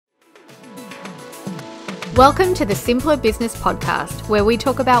Welcome to the Simpler Business Podcast, where we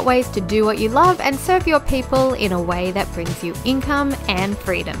talk about ways to do what you love and serve your people in a way that brings you income and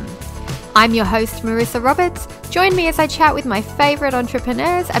freedom. I'm your host, Marissa Roberts. Join me as I chat with my favorite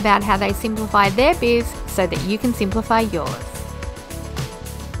entrepreneurs about how they simplify their biz so that you can simplify yours.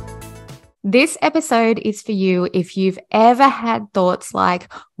 This episode is for you if you've ever had thoughts like,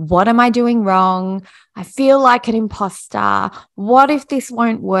 what am I doing wrong? I feel like an imposter. What if this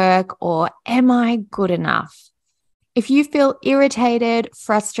won't work? Or am I good enough? If you feel irritated,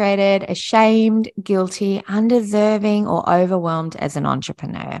 frustrated, ashamed, guilty, undeserving, or overwhelmed as an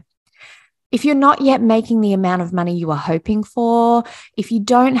entrepreneur, if you're not yet making the amount of money you are hoping for, if you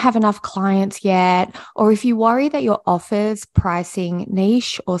don't have enough clients yet, or if you worry that your offers, pricing,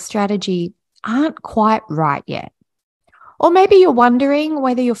 niche, or strategy aren't quite right yet. Or maybe you're wondering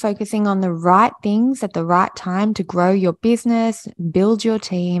whether you're focusing on the right things at the right time to grow your business, build your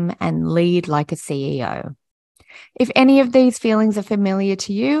team, and lead like a CEO. If any of these feelings are familiar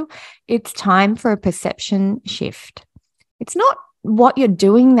to you, it's time for a perception shift. It's not what you're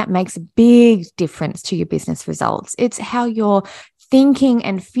doing that makes a big difference to your business results. It's how you're thinking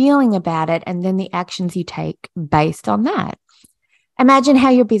and feeling about it, and then the actions you take based on that. Imagine how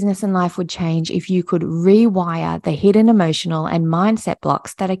your business and life would change if you could rewire the hidden emotional and mindset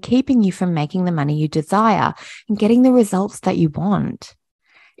blocks that are keeping you from making the money you desire and getting the results that you want.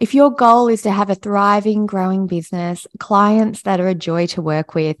 If your goal is to have a thriving, growing business, clients that are a joy to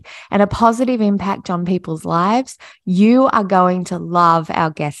work with, and a positive impact on people's lives, you are going to love our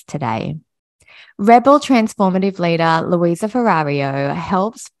guest today. Rebel transformative leader Luisa Ferrario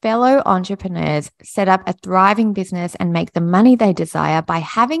helps fellow entrepreneurs set up a thriving business and make the money they desire by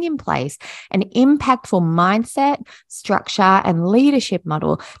having in place an impactful mindset, structure, and leadership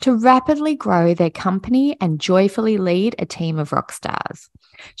model to rapidly grow their company and joyfully lead a team of rock stars.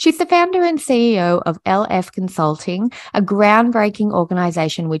 She's the founder and CEO of LF Consulting, a groundbreaking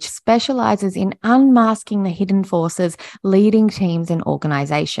organization which specializes in unmasking the hidden forces leading teams and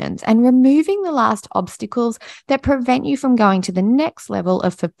organizations and removing the last obstacles that prevent you from going to the next level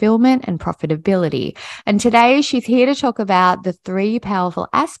of fulfillment and profitability. And today she's here to talk about the 3 powerful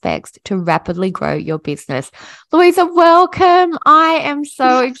aspects to rapidly grow your business. Luisa, welcome. I am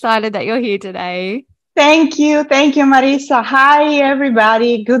so excited that you're here today. Thank you, Marissa. Hi,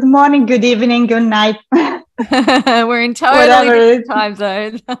 everybody. Good morning, good evening, good night. We're in totally different time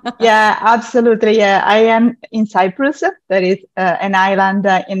zones. Yeah, absolutely. Yeah, I am in Cyprus. That is an island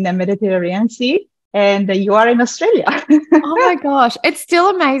in the Mediterranean Sea. And you are in Australia. Oh my gosh. It still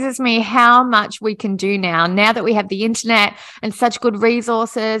amazes me how much we can do now that we have the internet and such good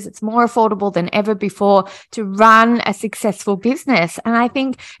resources. It's more affordable than ever before to run a successful business. And I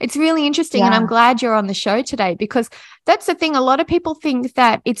think it's really interesting. And I'm glad you're on the show today, because that's the thing. A lot of people think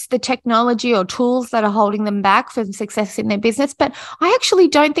that it's the technology or tools that are holding them back from success in their business. But I actually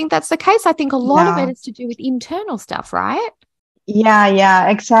don't think that's the case. I think a lot of it is to do with internal stuff, right? Yeah,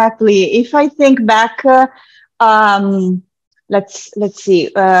 exactly. If I think back, let's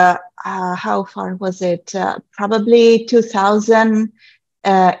see, how far was it? Probably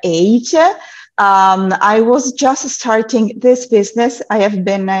 2008. I was just starting this business. I have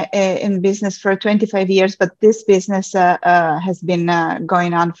been in business for 25 years, but this business has been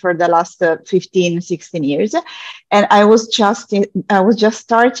going on for the last 15, 16 years. And I was just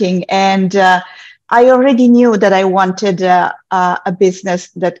starting, and I already knew that I wanted a business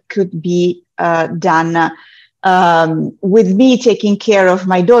that could be done with me taking care of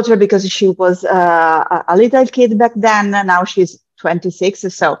my daughter, because she was a little kid back then. Now she's 26,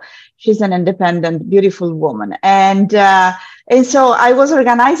 so she's an independent, beautiful woman. And so I was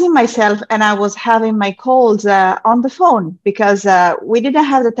organizing myself, and I was having my calls on the phone, because we didn't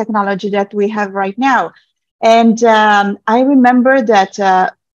have the technology that we have right now. And I remember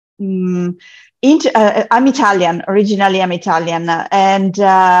that I'm Italian, originally I'm Italian, and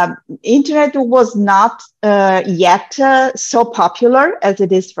internet was not yet so popular as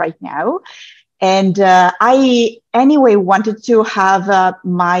it is right now. And I anyway wanted to have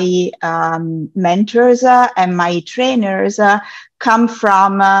my mentors and my trainers come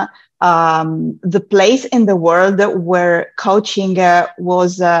from the place in the world where coaching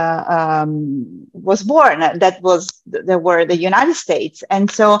was born. There were the United States, and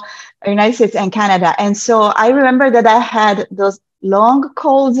so United States and Canada. And so I remember that I had those long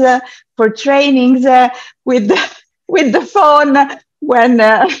calls for trainings with the phone when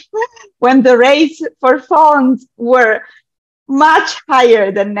the rates for phones were much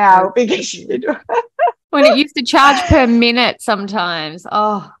higher than now, because When it used to charge per minute sometimes.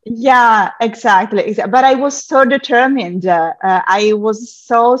 Oh, Yeah, exactly. But I was so determined. I was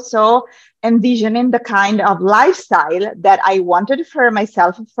so envisioning the kind of lifestyle that I wanted for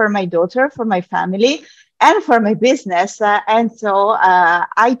myself, for my daughter, for my family, and for my business. And so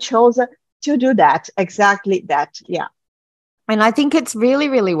I chose to do that, exactly that. Yeah. and I think it's really,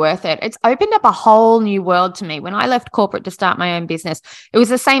 really worth it. It's opened up a whole new world to me. When I left corporate to start my own business, it was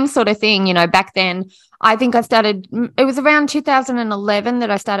the same sort of thing. You know, back then, I think I started, it was around 2011 that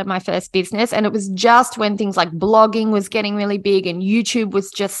I started my first business. And it was just when things like blogging was getting really big and YouTube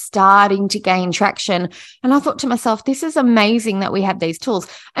was just starting to gain traction. And I thought to myself, this is amazing that we have these tools.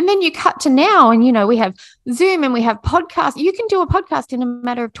 And then you cut to now and, you know, we have Zoom and we have podcasts. You can do a podcast in a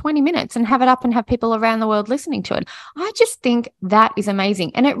matter of 20 minutes and have it up and have people around the world listening to it. I just think that is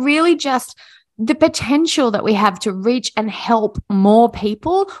amazing. And it really just, the potential that we have to reach and help more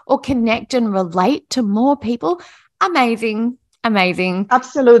people or connect and relate to more people, amazing, amazing.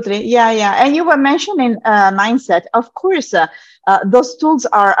 Absolutely. Yeah. And you were mentioning mindset. Of course, those tools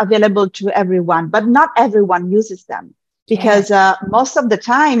are available to everyone, but not everyone uses them. Because most of the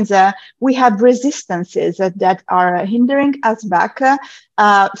times we have resistances that are hindering us back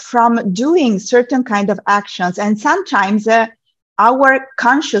from doing certain kind of actions. And sometimes our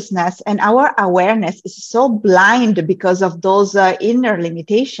consciousness and our awareness is so blind because of those inner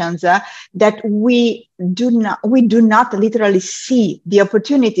limitations that we do not literally see the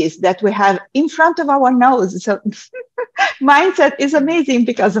opportunities that we have in front of our nose. So mindset is amazing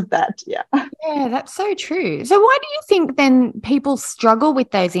because of that. Yeah. Yeah, that's so true. So why do you think then people struggle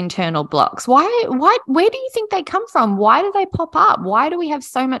with those internal blocks? Where do you think they come from? Why do they pop up? Why do we have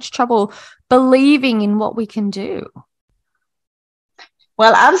so much trouble believing in what we can do?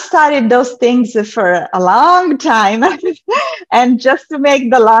 Well, I've studied those things for a long time. And just to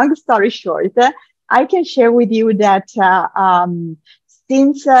make the long story short, I can share with you that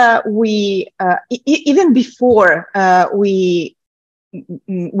since even before we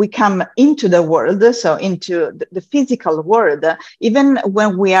come into the world, so into the physical world, even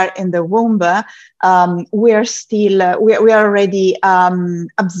when we are in the womb, we are still, we are already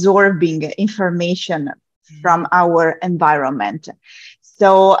absorbing information from our environment.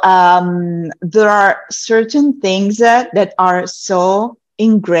 So there are certain things that are so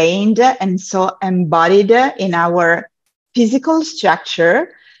ingrained and so embodied in our physical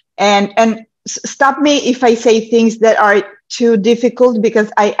structure. And stop me if I say things that are too difficult,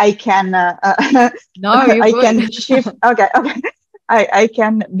 because I can No, you're I good. can shift. Okay. I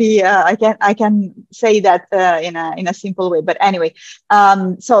can be I can say that in a simple way. But anyway,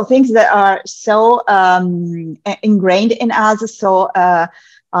 so things that are so ingrained in us, so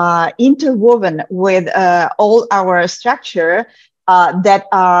interwoven with all our structure,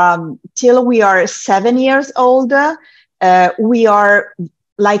 that till we are 7 years old, we are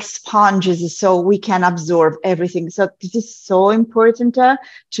like sponges, so we can absorb everything. So this is so important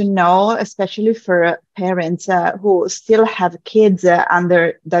to know, especially for parents who still have kids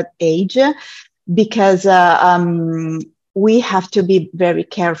under that age, because we have to be very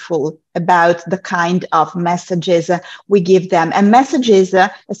careful about the kind of messages we give them, and messages,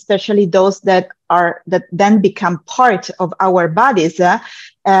 especially those that then become part of our bodies,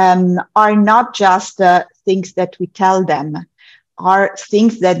 are not just things that we tell them, are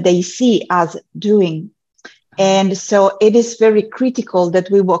things that they see us doing. And so it is very critical that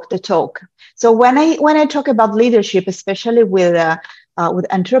we walk the talk. So when I talk about leadership, especially with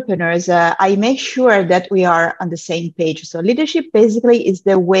entrepreneurs, I make sure that we are on the same page. So leadership basically is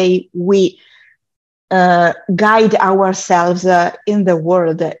the way we guide ourselves in the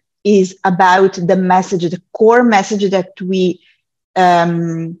world, is about the message, the core message that we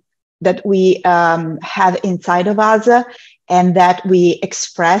have inside of us, and that we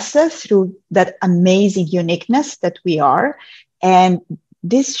express through that amazing uniqueness that we are. And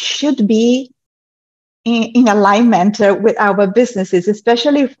this should be in alignment with our businesses,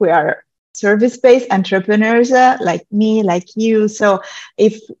 especially if we are service-based entrepreneurs like me, like you. So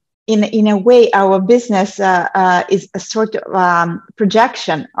if in a way our business is a sort of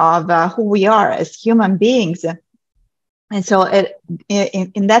projection of who we are as human beings. And so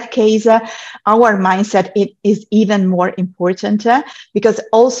in that case, our mindset is even more important, because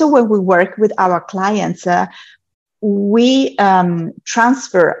also when we work with our clients, we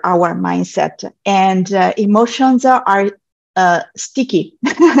transfer our mindset, and emotions are sticky,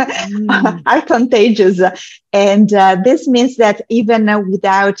 are contagious. And this means that even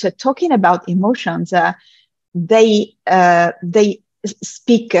without talking about emotions, they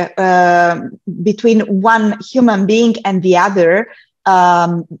speak between one human being and the other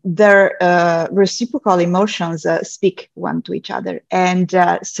their reciprocal emotions speak one to each other. And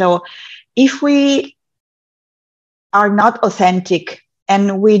so if we are not authentic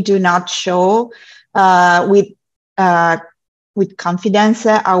and we do not show with confidence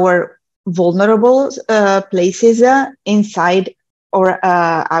our vulnerable places inside or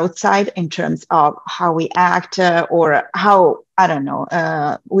outside, in terms of how we act or how, I don't know,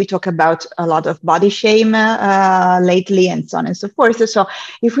 we talk about a lot of body shame lately and so on and so forth. So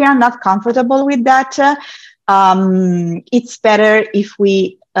if we are not comfortable with that, it's better if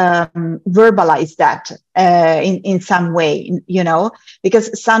we verbalize that in some way, you know,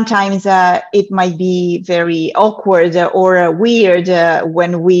 because sometimes it might be very awkward or weird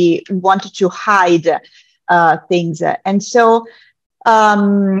when we want to hide things. And so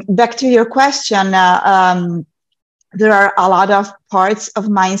back to your question, there are a lot of parts of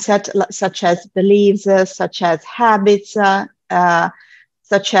mindset, such as beliefs, such as habits,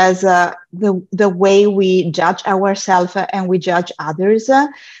 such as the way we judge ourselves and we judge others,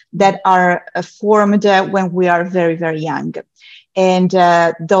 that are formed when we are very, very young. And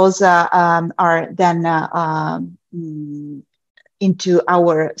those are then into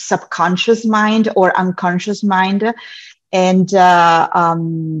our subconscious mind or unconscious mind. And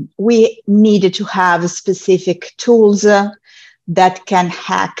we needed to have specific tools that can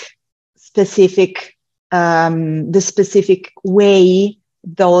hack the specific way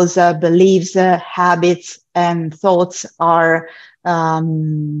those beliefs, habits, and thoughts are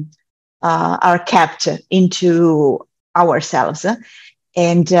kept into ourselves.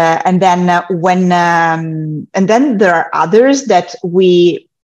 And then there are others that we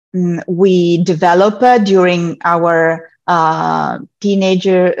develop during our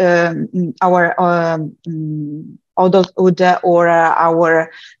teenager, our adulthood, or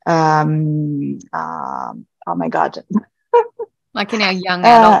our oh my God. Like in our young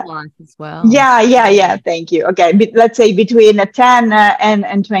adult life as well. Yeah. Thank you. Okay, let's say between 10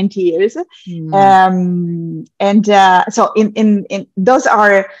 and 20 years. And so in those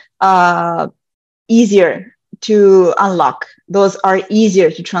are easier to unlock. Those are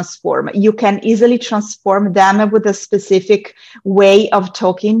easier to transform. You can easily transform them with a specific way of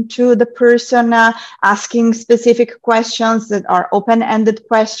talking to the person, asking specific questions that are open-ended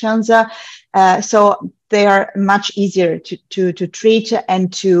questions. So they are much easier to treat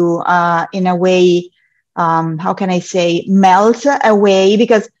and to, in a way, how can I say, melt away.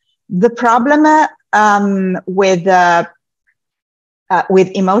 Because the problem with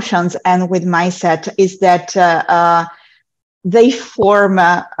emotions and with mindset is that they form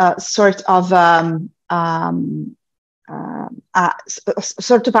a sort of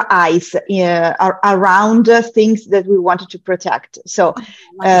ice around things that we wanted to protect. So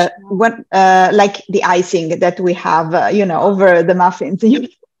when like the icing that we have, over the muffins.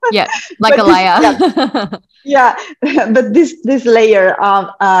 Yeah, like a layer. Yeah, but this layer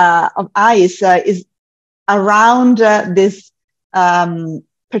of ice is around this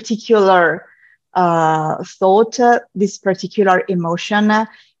particular thought, this particular emotion,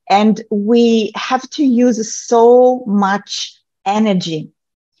 and we have to use so much energy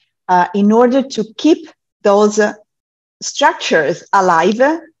in order to keep those structures alive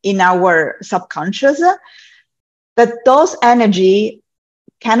in our subconscious, that those energy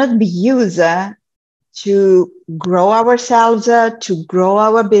cannot be used to grow ourselves, to grow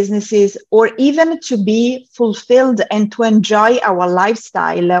our businesses, or even to be fulfilled and to enjoy our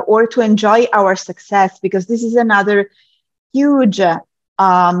lifestyle or to enjoy our success, because this is another huge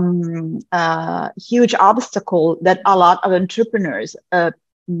obstacle that a lot of entrepreneurs have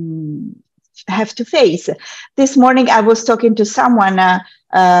to face. This morning, I was talking to someone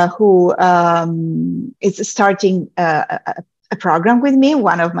who is starting a program with me,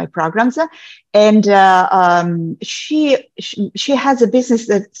 one of my programs, and she has a business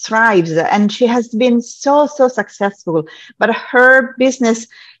that thrives, and she has been so successful, but her business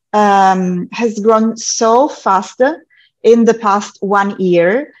has grown so fast in the past 1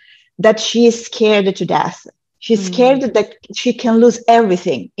 year that she is scared to death. She's scared that she can lose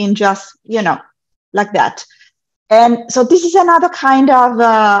everything in just, like that. And so this is another kind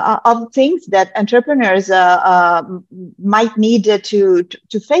of things that entrepreneurs might need to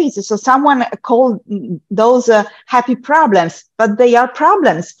face. So someone called those happy problems, but they are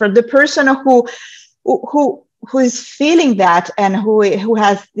problems for the person who is feeling that, and who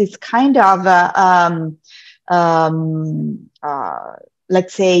has this kind of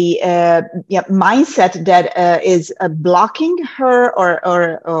let's say mindset that is blocking her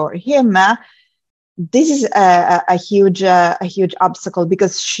or him this is a huge obstacle,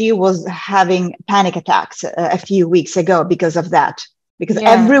 because she was having panic attacks a few weeks ago because of that. Because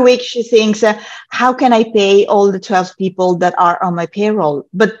every week she thinks, how can I pay all the 12 people that are on my payroll?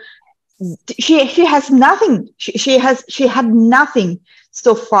 But she has nothing. She had nothing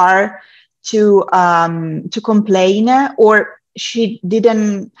so far to complain, or she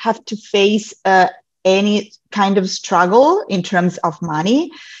didn't have to face any kind of struggle in terms of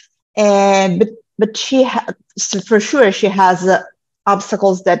money. But for sure she has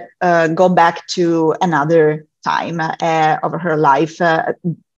obstacles that go back to another time of her life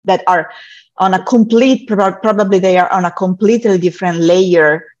that are on a probably they are on a completely different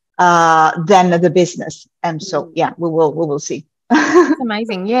layer than the business. And so, yeah, we will see. That's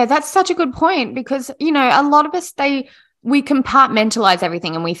amazing. Yeah, that's such a good point, because, you know, a lot of us, we compartmentalize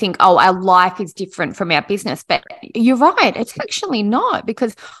everything and we think, oh, our life is different from our business. But you're right. It's actually not,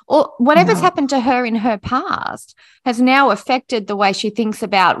 because whatever's happened to her in her past has now affected the way she thinks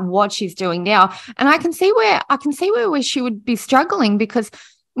about what she's doing now. And I can see where she would be struggling, because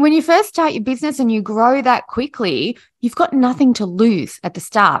when you first start your business and you grow that quickly, you've got nothing to lose at the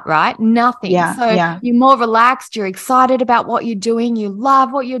start, right? Nothing. You're more relaxed. You're excited about what you're doing. You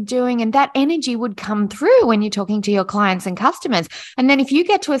love what you're doing. And that energy would come through when you're talking to your clients and customers. And then if you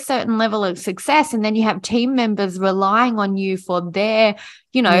get to a certain level of success, and then you have team members relying on you for their,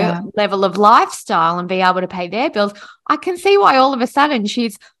 you know, level of lifestyle and be able to pay their bills, I can see why all of a sudden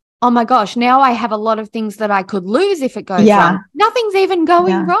she's, oh my gosh, now I have a lot of things that I could lose if it goes wrong. Nothing's even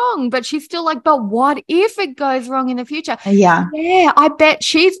going wrong, but she's still like, but what if it goes wrong in the future? Yeah, I bet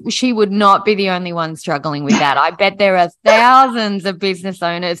she would not be the only one struggling with that. I bet there are thousands of business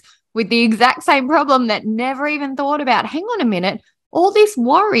owners with the exact same problem that never even thought about, hang on a minute, all this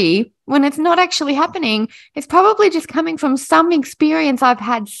worry when it's not actually happening, it's probably just coming from some experience I've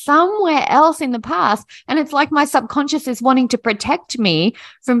had somewhere else in the past. And it's like my subconscious is wanting to protect me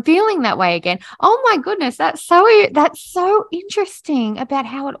from feeling that way again. Oh my goodness, that's so interesting about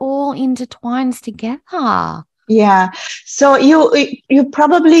how it all intertwines together. Yeah. So you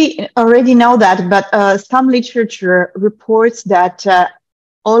probably already know that, but some literature reports that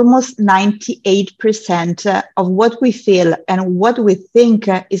almost 98% of what we feel and what we think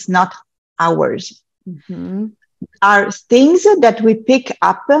is not ours. Are things that we pick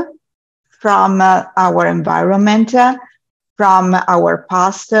up from our environment, from our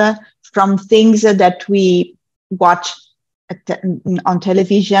past, from things that we watch on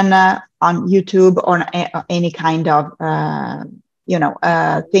television, on YouTube, or any kind of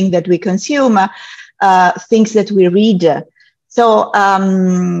thing that we consume, things that we read. So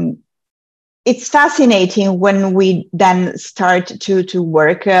it's fascinating when we then start to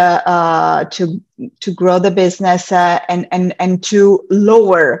work to grow the business and to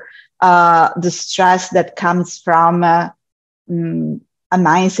lower the stress that comes from a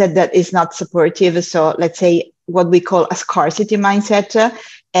mindset that is not supportive. So let's say what we call a scarcity mindset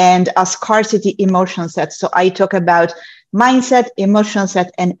and a scarcity emotion set. So I talk about mindset, emotion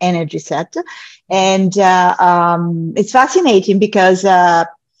set, and energy set. And it's fascinating because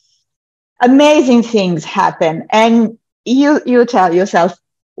amazing things happen. And you tell yourself,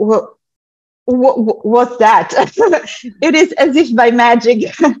 what's that? It is as if by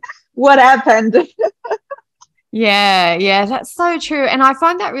magic. What happened? Yeah, that's so true. And I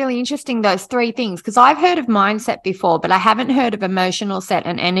find that really interesting, those three things, because I've heard of mindset before, but I haven't heard of emotional set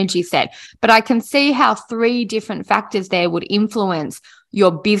and energy set. But I can see how three different factors there would influence your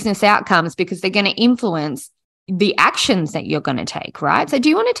business outcomes, because they're going to influence the actions that you're going to take, right? So do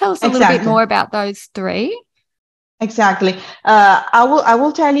you want to tell us a little bit more about those three? Exactly. I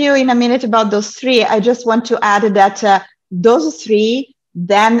will tell you in a minute about those three. I just want to add that those three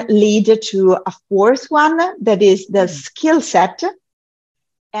then lead to a fourth one, that is the skill set,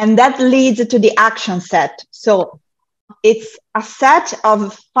 and that leads to the action set. So it's a set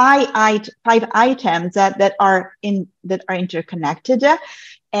of five items that are interconnected,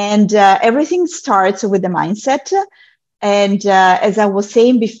 and everything starts with the mindset. And as I was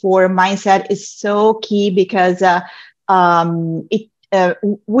saying before, mindset is so key because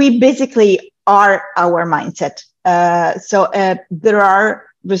we basically are our mindset. So there are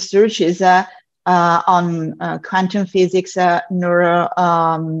researches on quantum physics, neuro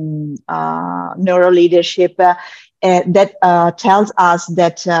leadership that tells us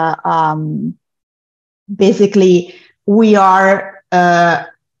that basically we are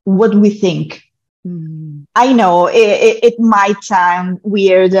what we think. I know it might sound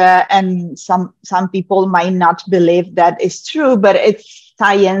weird, and some people might not believe that is true, but it's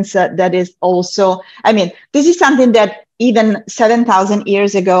science that is also, I mean, this is something that even 7,000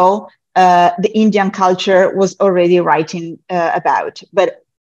 years ago, the Indian culture was already writing about. But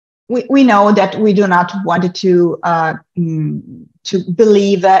we know that we do not want to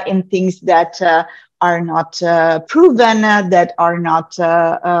believe in things that are not proven, that are not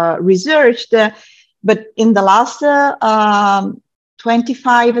researched. But in the last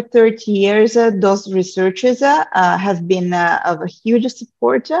 25, 30 years, those researchers have been of a huge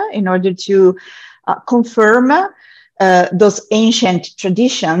support in order to confirm those ancient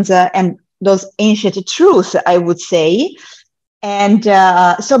traditions and those ancient truths, I would say. And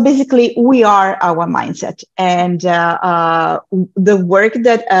so basically, we are our mindset. And the work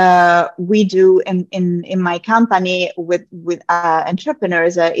that we do in my company with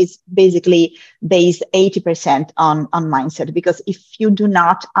entrepreneurs is basically based 80% on mindset. Because if you do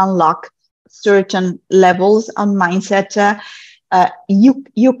not unlock certain levels on mindset,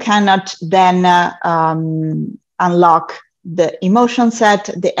 you cannot then unlock the emotion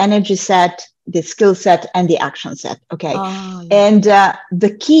set, the energy set, the skill set, and the action set. Okay. Oh, yeah. And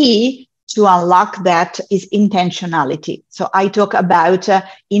the key to unlock that is intentionality. So I talk about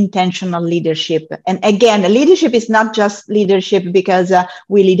intentional leadership. And again, leadership is not just leadership because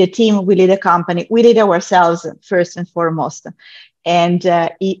we lead a team, we lead a company, we lead ourselves first and foremost. And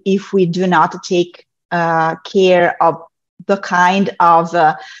if we do not take care of the kind of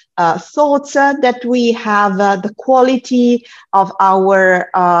thoughts that we have, the quality of our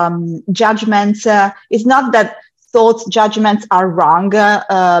judgments. It's not that thoughts, judgments are wrong.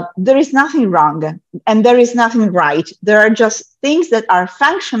 There is nothing wrong and there is nothing right. There are just things that are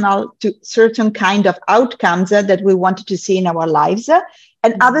functional to certain kind of outcomes that we wanted to see in our lives,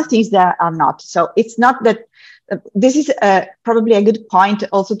 and other things that are not. So it's not that this is probably a good point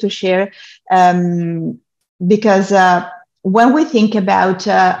also to share, because when we think about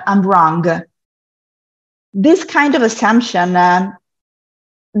I'm wrong, this kind of assumption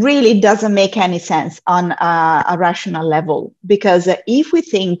really doesn't make any sense on a rational level. Because if we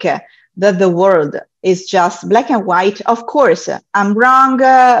think that the world is just black and white, of course, I'm wrong,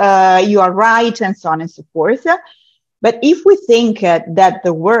 you are right, and so on and so forth. But if we think that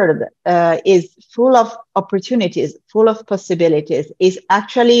the world is full of opportunities, full of possibilities, is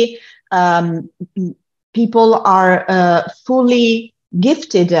actually people are fully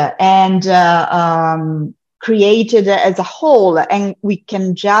gifted and created as a whole, and we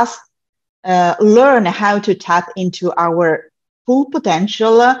can just learn how to tap into our full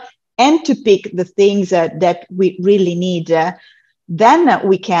potential and to pick the things that we really need, then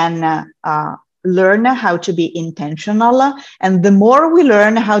we can learn how to be intentional. And the more we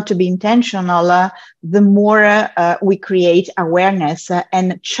learn how to be intentional, the more we create awareness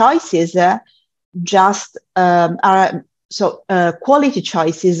and choices. Just quality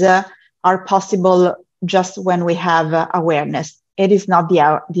choices are possible just when we have awareness. It is not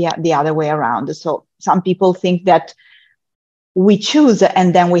the other way around. So some people think that we choose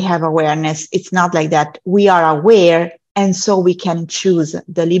and then we have awareness. It's not like that. We are aware, and so we can choose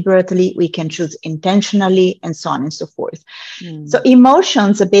deliberately, we can choose intentionally, and so on and so forth. So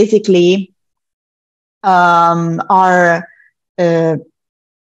emotions basically are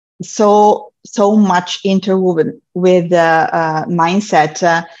so much interwoven with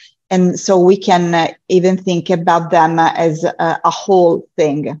mindset, and so we can even think about them as a whole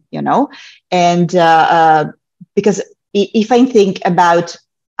thing, and because if I think about,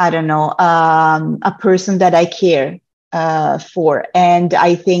 I don't know, a person that I care for, and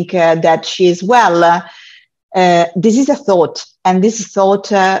I think that she is well, this is a thought, and this thought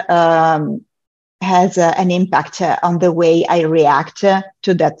has an impact on the way I react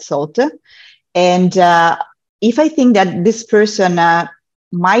to that thought. And if I think that this person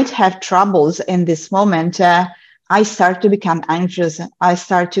might have troubles in this moment, I start to become anxious. I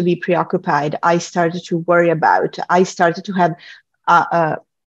start to be preoccupied. I started to worry about. I started to have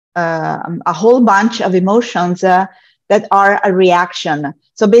a whole bunch of emotions that are a reaction.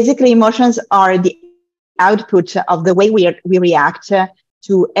 So basically, emotions are the output of the way we react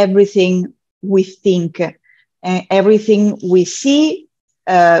to everything we think. Everything we see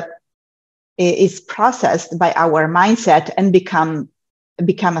is processed by our mindset and become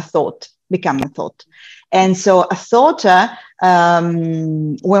a thought. And so a thought,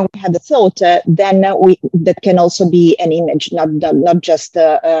 when we have a thought, then that can also be an image, not just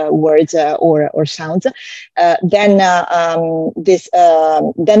words or sounds. Then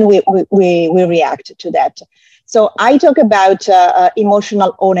we react to that. So I talk about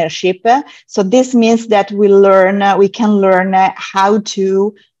emotional ownership. So this means that we can learn how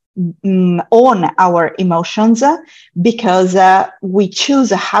to own our emotions, because we choose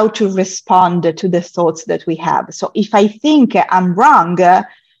how to respond to the thoughts that we have. So if I think I'm wrong,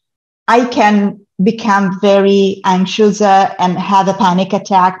 I can become very anxious and have a panic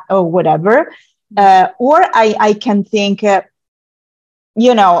attack or whatever. Or I can think, on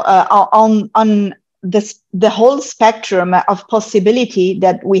the whole spectrum of possibility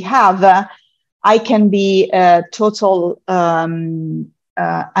that we have, I can be total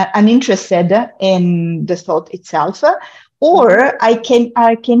uninterested in the thought itself, or I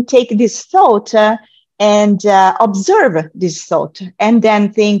can take this thought and observe this thought, and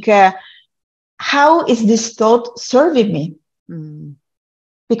then think, how is this thought serving me?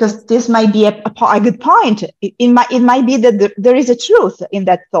 Because this might be a good point. It might be that there is a truth in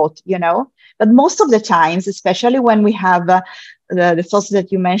that thought, But most of the times, especially when we have the thoughts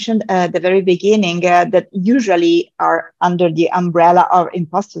that you mentioned at the very beginning, that usually are under the umbrella of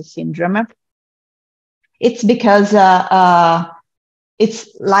imposter syndrome, it's because it's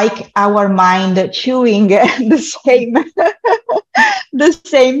like our mind chewing the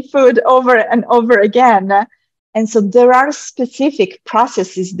same food over and over again. And so there are specific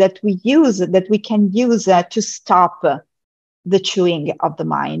processes that we can use to stop the chewing of the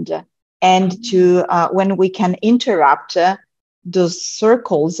mind, and to when we can interrupt those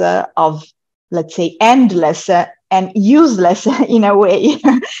circles of, let's say, endless and useless in a way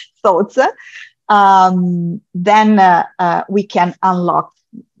thoughts, then we can unlock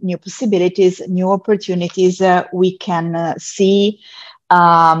new possibilities, new opportunities. We can see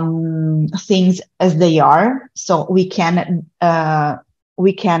things as they are. So we can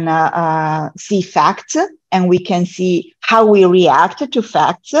see facts, and we can see how we react to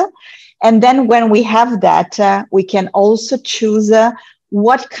facts. And then when we have that, we can also choose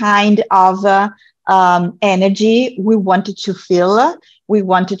what kind of energy we wanted to feel, we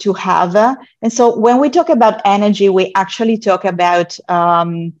wanted to have. And so when we talk about energy, we actually talk about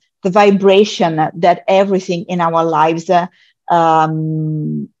the vibration that everything in our lives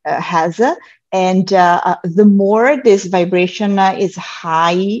has. And the more this vibration is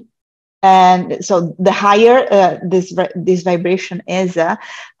high, and so the higher this vibration is, the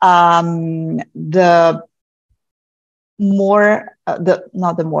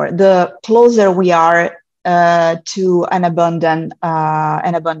closer we are to an abundant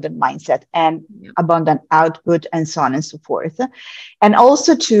mindset and abundant output, and so on and so forth, and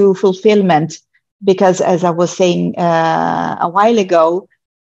also to fulfillment. Because, as I was saying a while ago,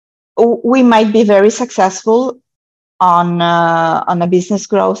 we might be very successful on a business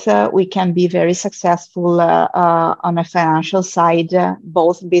growth. We can be very successful on a financial side,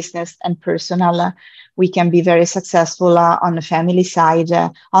 both business and personal. We can be very successful on the family side,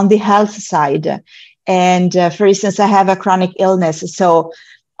 on the health side. And for instance, I have a chronic illness. So,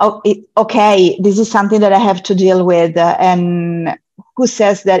 okay, this is something that I have to deal with. And who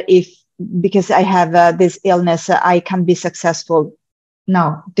says that because I have this illness, I can be successful?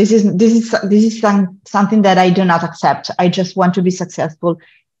 No, this is something that I do not accept. I just want to be successful,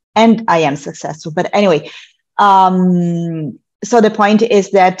 and I am successful. But anyway, so the point is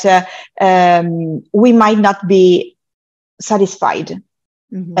that we might not be satisfied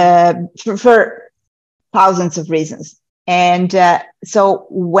for thousands of reasons. And so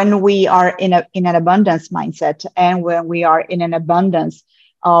when we are in an abundance mindset, and when we are in an abundance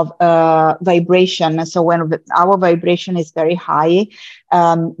of vibration, so when our vibration is very high,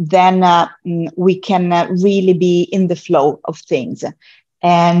 then we can really be in the flow of things,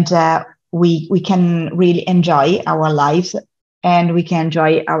 and we can really enjoy our lives, and we can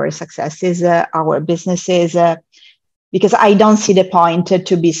enjoy our successes, our businesses, because I don't see the point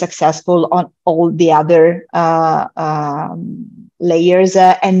to be successful on all the other layers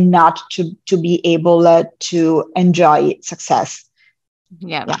and not to be able to enjoy success.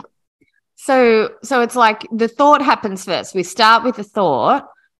 Yeah. So it's like the thought happens first. We start with the thought,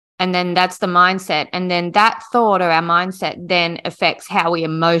 and then that's the mindset. And then that thought or our mindset then affects how we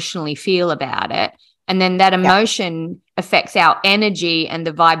emotionally feel about it. And then that emotion affects our energy and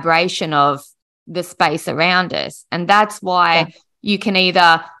the vibration of the space around us. And that's why you can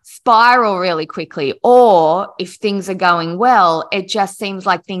either spiral really quickly, or if things are going well, it just seems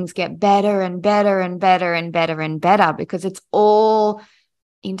like things get better and better and better and better and better, because it's all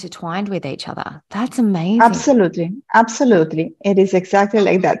intertwined with each other. That's amazing. Absolutely. It is exactly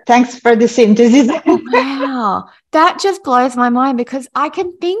like that. Thanks for the synthesis. Wow. That just blows my mind, because I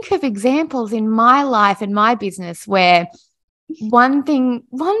can think of examples in my life and my business where one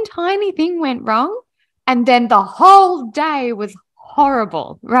tiny thing went wrong, and then the whole day was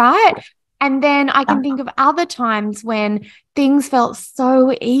horrible, right? And then I can think of other times when things felt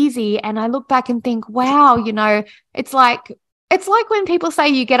so easy, and I look back and think, wow, it's like It's like when people say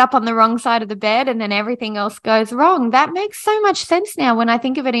you get up on the wrong side of the bed and then everything else goes wrong. That makes so much sense now when I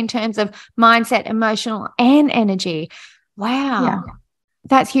think of it in terms of mindset, emotional, and energy. Wow. Yeah,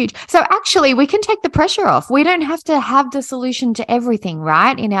 That's huge. So actually, we can take the pressure off. We don't have to have the solution to everything,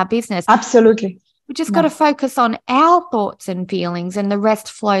 right, in our business. absolutely. We just got to focus on our thoughts and feelings, and the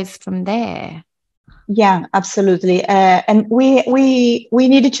rest flows from there. Yeah, absolutely. And we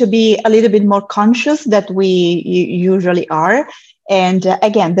needed to be a little bit more conscious that we usually are. And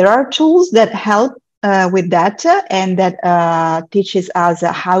again, there are tools that help with that and that teaches us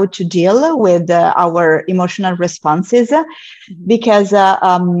how to deal with our emotional responses, because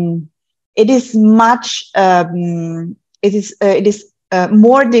it is much it is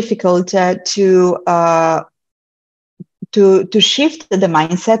more difficult to shift the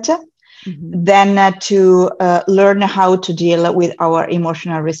mindset than to learn how to deal with our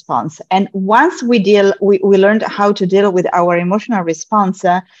emotional response. And once we learned how to deal with our emotional response,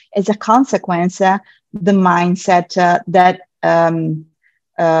 as a consequence, the mindset that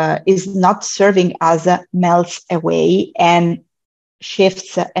is not serving us melts away and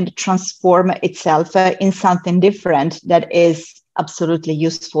shifts and transform itself in something different that is absolutely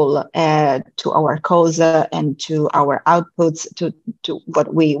useful to our cause and to our outputs, to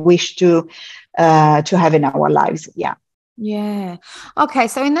what we wish to have in our lives. Yeah. Yeah. Okay.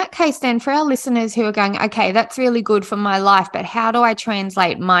 So in that case, then for our listeners who are going, okay, that's really good for my life, but how do I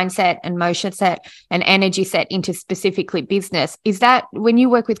translate mindset and motion set and energy set into specifically business? Is that when you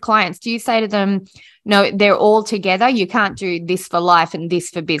work with clients, do you say to them, no, they're all together? You can't do this for life and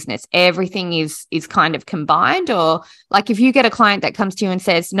this for business. Everything is kind of combined? Or like if you get a client that comes to you and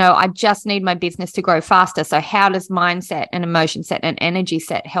says, no, I just need my business to grow faster. So how does mindset and emotion set and energy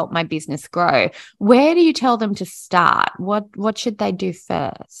set help my business grow? Where do you tell them to start? What should they do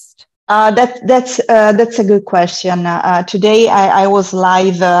first? That's a good question. Today I was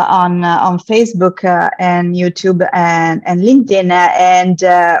live on Facebook and YouTube and LinkedIn, and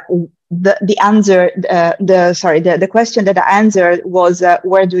the answer the question that I answered was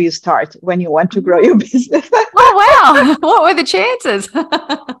where do you start when you want to grow your business? Oh wow! What were the chances?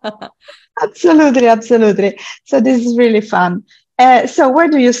 Absolutely. So this is really fun. So where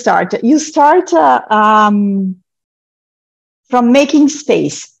do you start? You start from making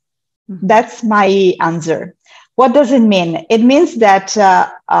space. That's my answer. What does it mean? It means that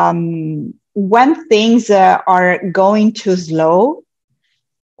when things are going too slow,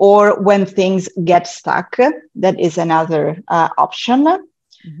 or when things get stuck, that is another option.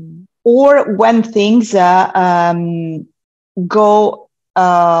 Mm-hmm. Or when things go,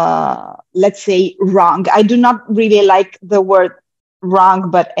 let's say, wrong. I do not really like the word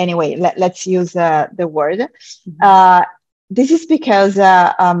wrong, but anyway, let's use the word. Mm-hmm. This is because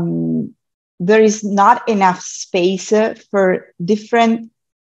there is not enough space for different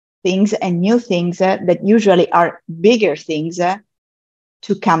things and new things that usually are bigger things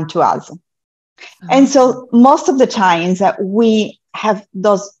to come to us. Mm-hmm. And so most of the times we have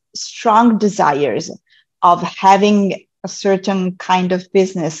those strong desires of having a certain kind of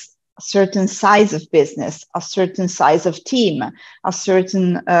business, a certain size of business, a certain size of team, a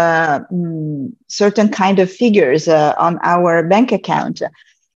certain kind of figures on our bank account.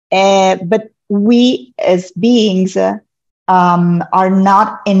 But we as beings are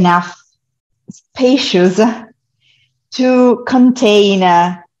not enough spacious to contain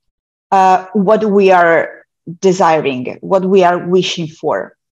what we are desiring, what we are wishing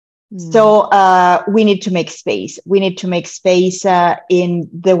for. So we need to make space. We need to make space in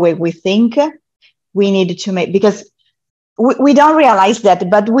the way we think. We need to make, because we don't realize that,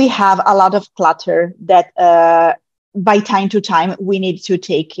 but we have a lot of clutter that by time to time we need to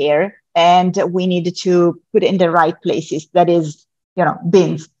take care, and we need to put in the right places. That is,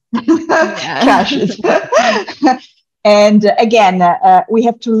 bins, trashes. And again, we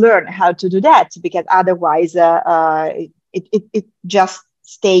have to learn how to do that, because otherwise it just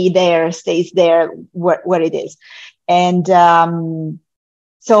stays there where it is. And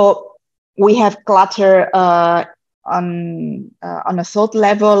so we have clutter on a thought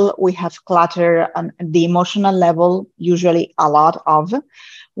level. We have clutter on the emotional level, usually a lot of.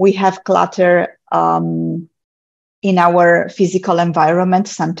 We have clutter in our physical environment.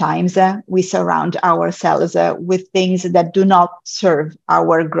 Sometimes we surround ourselves with things that do not serve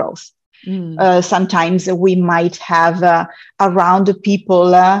our growth. Sometimes we might have around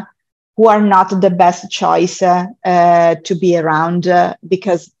people who are not the best choice to be around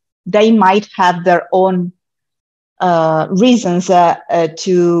because they might have their own reasons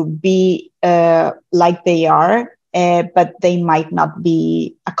to be like they are, but they might not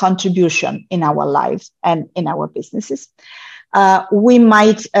be a contribution in our lives and in our businesses. we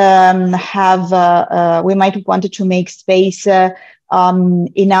might we might want to make space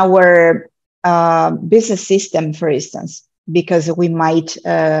in our business system, for instance, because we might.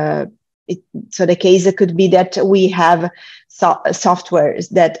 So the case could be that we have softwares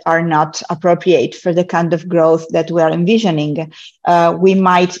that are not appropriate for the kind of growth that we are envisioning. We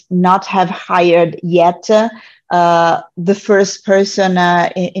might not have hired yet the first person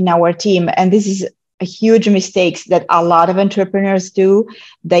in our team, and this is a huge mistake that a lot of entrepreneurs do.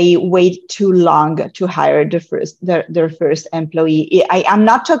 They wait too long to hire their first employee. I'm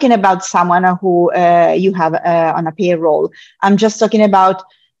not talking about someone who you have on a payroll. I'm just talking about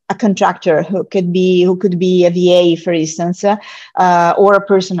a contractor who could be a VA, for instance, or a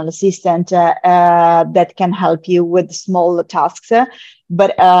personal assistant that can help you with small tasks.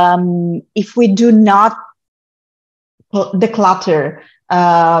 But if we do not declutter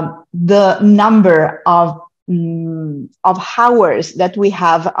the number of hours that we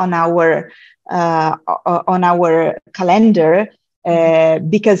have on our calendar,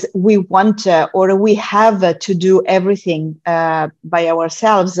 because we want or we have to do everything by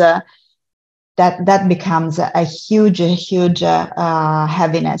ourselves, that becomes a huge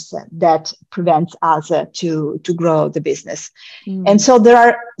heaviness that prevents us to grow the business. And so there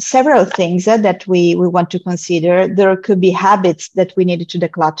are several things that we want to consider. There could be habits that we need to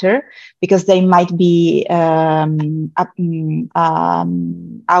declutter because they might be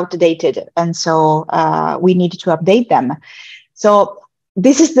outdated, and so we need to update them. So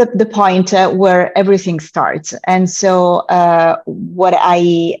this is the point where everything starts. And so what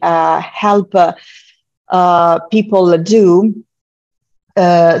I help people do,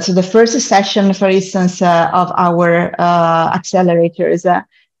 so the first session, for instance, of our accelerators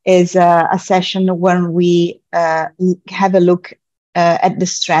is a session when we have a look at the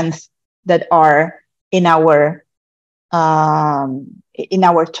strengths that are in our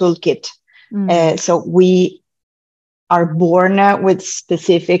toolkit. So we are born with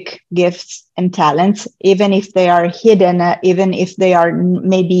specific gifts and talents, even if they are hidden, even if they are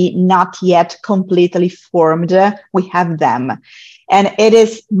maybe not yet completely formed, we have them. And it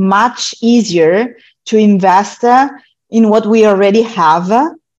is much easier to invest in what we already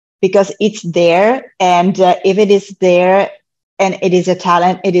have because it's there. And if it is there and it is a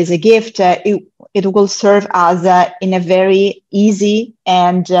talent, it is a gift, it will serve us in a very easy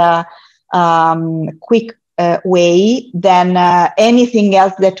and quick way than anything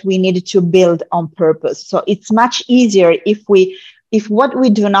else that we need to build on purpose. So it's much easier if what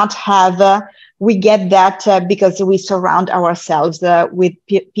we do not have, we get that because we surround ourselves with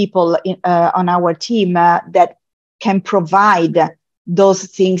people on our team that can provide those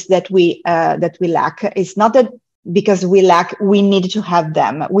things that we lack. It's not that because we lack, we need to have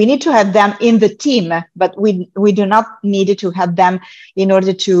them. We need to have them in the team, but we do not need to have them in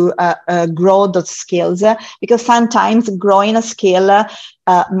order to grow those skills, because sometimes growing a skill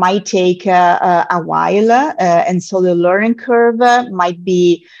might take a while, and so the learning curve might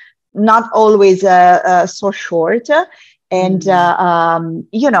be not always so short. And,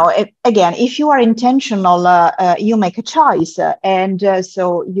 again, if you are intentional, you make a choice. And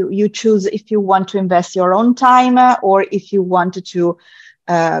so you choose if you want to invest your own time or if you want to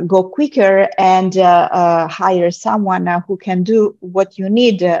go quicker and hire someone who can do what you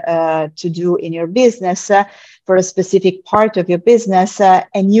need to do in your business for a specific part of your business.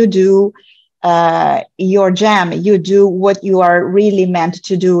 And you do your jam, you do what you are really meant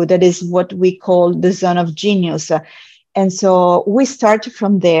to do. That is what we call the zone of genius. And so we start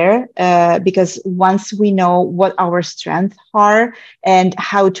from there because once we know what our strengths are and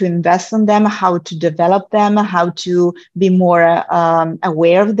how to invest in them, how to develop them, how to be more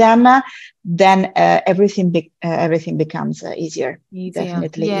aware of them, then everything becomes easier.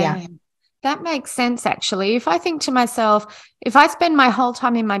 Definitely, yeah. That makes sense, actually. If I think to myself, if I spend my whole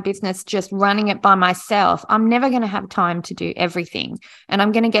time in my business just running it by myself, I'm never going to have time to do everything. And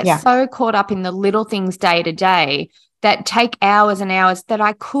I'm going to get so caught up in the little things day to day that take hours and hours that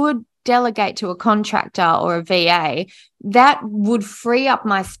I could delegate to a contractor or a VA. That would free up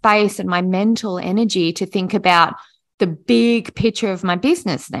my space and my mental energy to think about the big picture of my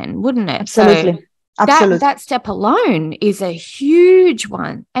business then, wouldn't it? Absolutely. So Absolutely. That step alone is a huge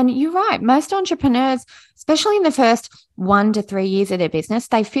one. And you're right. Most entrepreneurs, especially in the first 1 to 3 years of their business,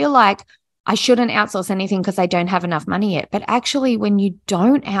 they feel like I shouldn't outsource anything because I don't have enough money yet. But actually, when you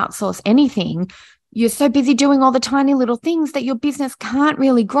don't outsource anything, you're so busy doing all the tiny little things that your business can't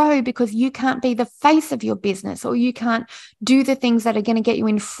really grow because you can't be the face of your business, or you can't do the things that are going to get you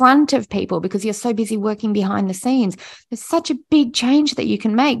in front of people because you're so busy working behind the scenes. There's such a big change that you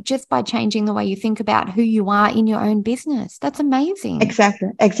can make just by changing the way you think about who you are in your own business. That's amazing.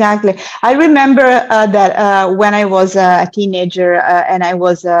 Exactly. I remember that when I was a teenager and I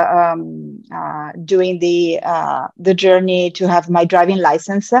was doing the journey to have my driving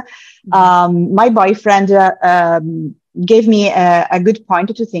license, my boyfriend gave me a good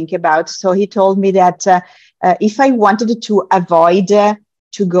point to think about. So he told me that if I wanted to avoid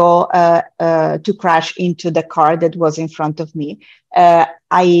to go to crash into the car that was in front of me,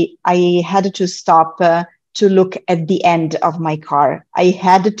 I had to stop to look at the end of my car. I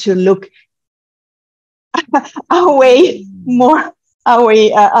had to look away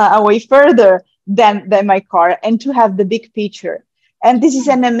further than my car, and to have the big picture. And this is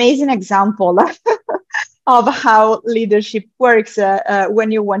an amazing example of how leadership works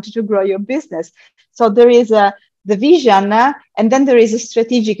when you want to grow your business. So there is the vision, and then there is a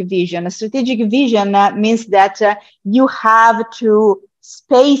strategic vision. A strategic vision means that you have to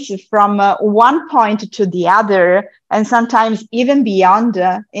space from one point to the other, and sometimes even beyond,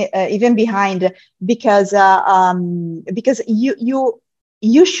 even behind, because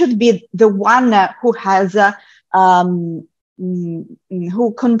you should be the one who has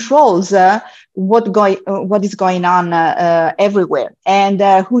who controls what is going on everywhere, and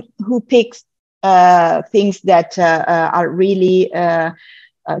who picks things that are really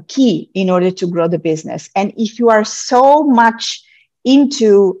key in order to grow the business. And if you are so much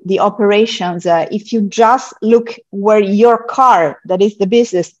into the operations, if you just look where your car, that is the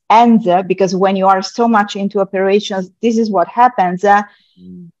business, ends, because when you are so much into operations, this is what happens.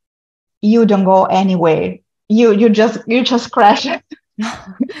 You don't go anywhere. You just crash.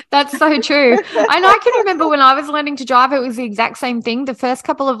 That's so true. And I can remember when I was learning to drive, it was the exact same thing. The first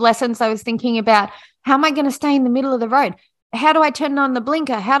couple of lessons, I was thinking about, how am I going to stay in the middle of the road? How do I turn on the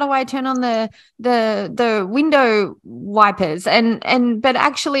blinker? How do I turn on the window wipers? But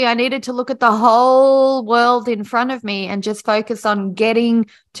actually I needed to look at the whole world in front of me and just focus on getting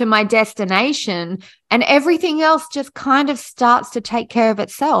to my destination, and everything else just kind of starts to take care of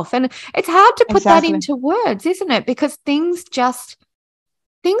itself. And it's hard to put that into words, isn't it? Because things just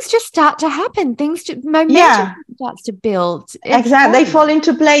start to happen. Momentum starts to build. They fall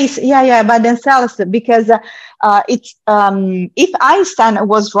into place. By themselves, because it's if Einstein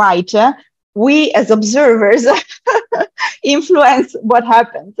was right, we as observers influence what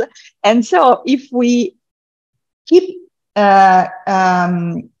happens. And so if we keep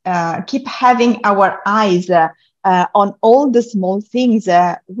having our eyes on all the small things,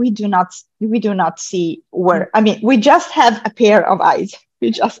 we do not see where. I mean, we just have a pair of eyes. We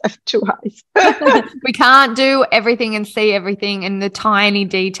just have two eyes. We can't do everything and see everything in the tiny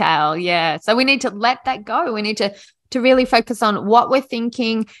detail. Yeah. So we need to let that go. We need to really focus on what we're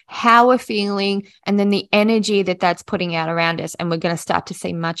thinking, how we're feeling, and then the energy that's putting out around us. And we're going to start to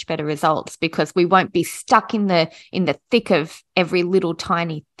see much better results, because we won't be stuck in the thick of every little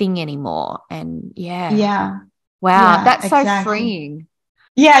tiny thing anymore. And wow, that's so freeing.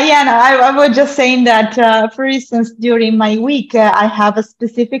 I was just saying that, for instance, during my week, I have a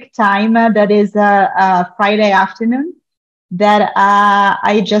specific time that is Friday afternoon that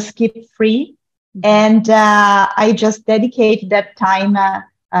I just keep free, and I just dedicate that time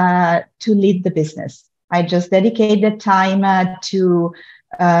to lead the business. I just dedicate that time to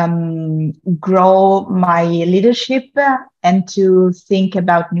grow my leadership and to think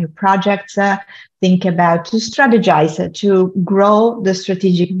about new projects, think about to strategize, to grow the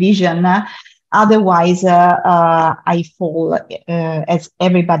strategic vision. Otherwise, I fall as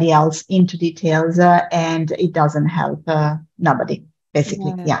everybody else into details, and it doesn't help nobody,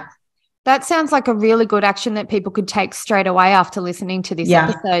 basically. Yeah. That sounds like a really good action that people could take straight away after listening to this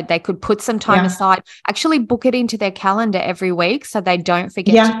episode. They could put some time aside, actually book it into their calendar every week so they don't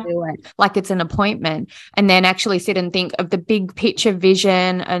forget to do it like it's an appointment, and then actually sit and think of the big picture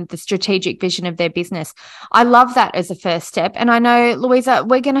vision and the strategic vision of their business. I love that as a first step. And I know, Luisa,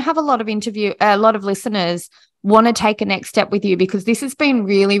 we're going to have a lot of listeners want to take a next step with you, because this has been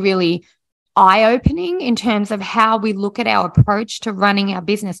really, really eye-opening in terms of how we look at our approach to running our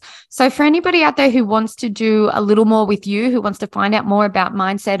business. So for anybody out there who wants to do a little more with you, who wants to find out more about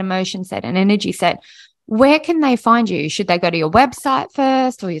mindset, emotion set, and energy set, where can they find you? Should they go to your website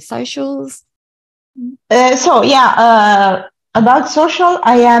first or your socials? About social,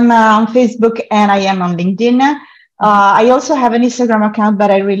 I am on Facebook and I am on LinkedIn. I also have an Instagram account,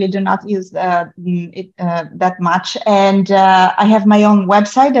 but I really do not use it that much. And I have my own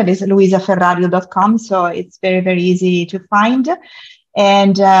website that is luisaferrario.com. So it's very, very easy to find.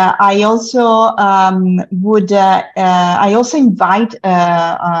 And I also I also invite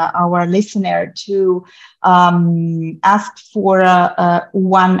our listener to ask for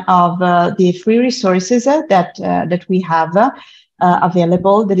one of the free resources that we have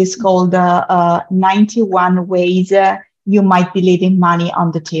available. That is called 91 Ways You Might Be Leaving Money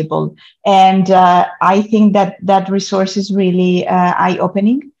on the Table. And I think that resource is really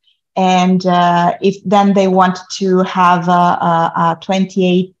eye-opening. And if then they want to have a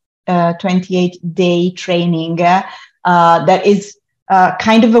 28-day training, that is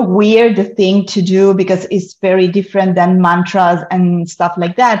kind of a weird thing to do because it's very different than mantras and stuff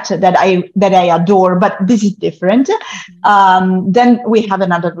like that I adore, but this is different. Then we have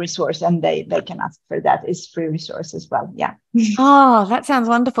another resource, and they can ask for that. It's free resource as well. Yeah. Oh, that sounds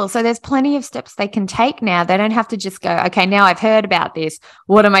wonderful. So there's plenty of steps they can take now. They don't have to just go, okay, now I've heard about this.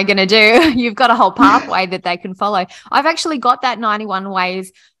 What am I going to do? You've got a whole pathway that they can follow. I've actually got that 91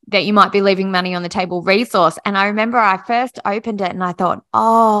 ways that you might be leaving money on the table resource. And I remember I first opened it and I thought,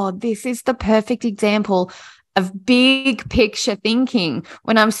 oh, this is the perfect example of big picture thinking.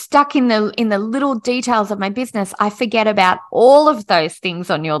 When I'm stuck in the little details of my business, I forget about all of those things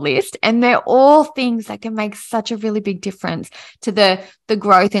on your list. And they're all things that can make such a really big difference to the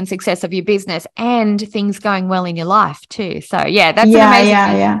growth and success of your business and things going well in your life too. So yeah, that's an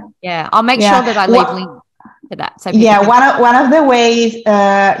amazing. Yeah. I'll make sure that I leave links to that. So one of the ways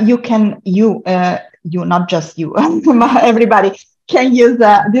you not just you, everybody can use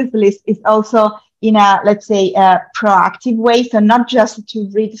this list is also in a, let's say, a proactive way. So not just to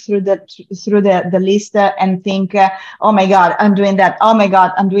read through the list and think, oh my God, I'm doing that. Oh my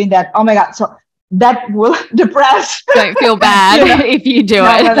God, I'm doing that. Oh my God. So that will depress. Don't feel bad if you do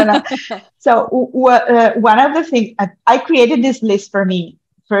it. No. So one of the things I created this list for me,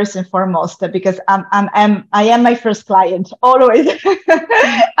 first and foremost, because I am my first client always.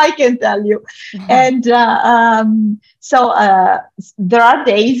 I can tell you. And so there are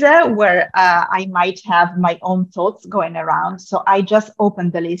days where I might have my own thoughts going around. So I just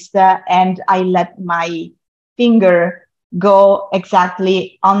open the list and I let my finger go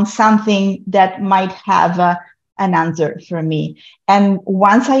exactly on something that might have an answer for me. And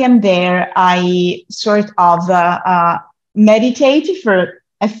once I am there, I sort of meditate for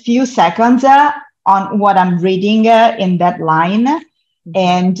a few seconds on what I'm reading in that line.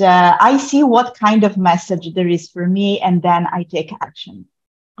 And I see what kind of message there is for me, and then I take action.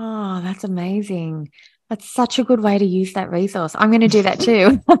 Oh, that's amazing. That's such a good way to use that resource. I'm going to do that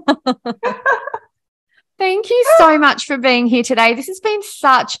too. Thank you so much for being here today. This has been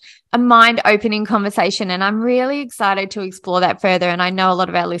such a mind-opening conversation, and I'm really excited to explore that further. And I know a lot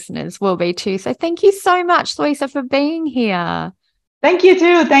of our listeners will be too. So thank you so much, Luisa, for being here. Thank you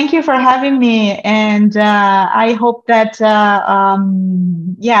too. Thank you for having me. And I hope that,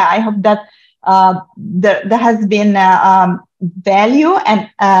 there has been value and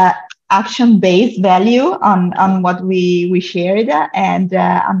action-based value on what we shared. And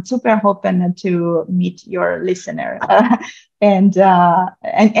I'm super hoping to meet your listener and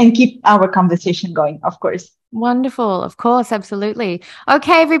keep our conversation going, of course. Wonderful. Of course. Absolutely.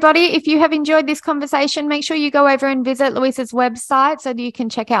 Okay, everybody, if you have enjoyed this conversation, make sure you go over and visit Luisa's website so that you can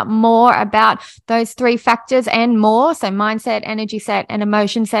check out more about those 3 factors and more. So mindset, energy set, and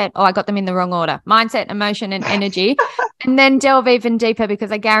emotion set. Oh, I got them in the wrong order. Mindset, emotion, and energy. And then delve even deeper,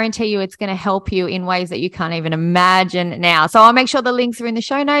 because I guarantee you it's going to help you in ways that you can't even imagine now. So I'll make sure the links are in the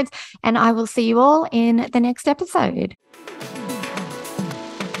show notes, and I will see you all in the next episode.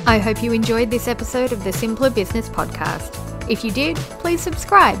 I hope you enjoyed this episode of the Simpler Business Podcast. If you did, please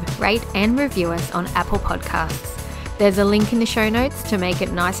subscribe, rate, and review us on Apple Podcasts. There's a link in the show notes to make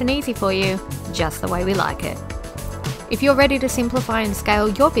it nice and easy for you, just the way we like it. If you're ready to simplify and scale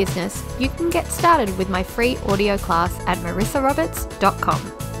your business, you can get started with my free audio class at marissaroberts.com.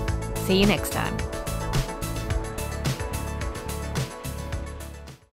 See you next time.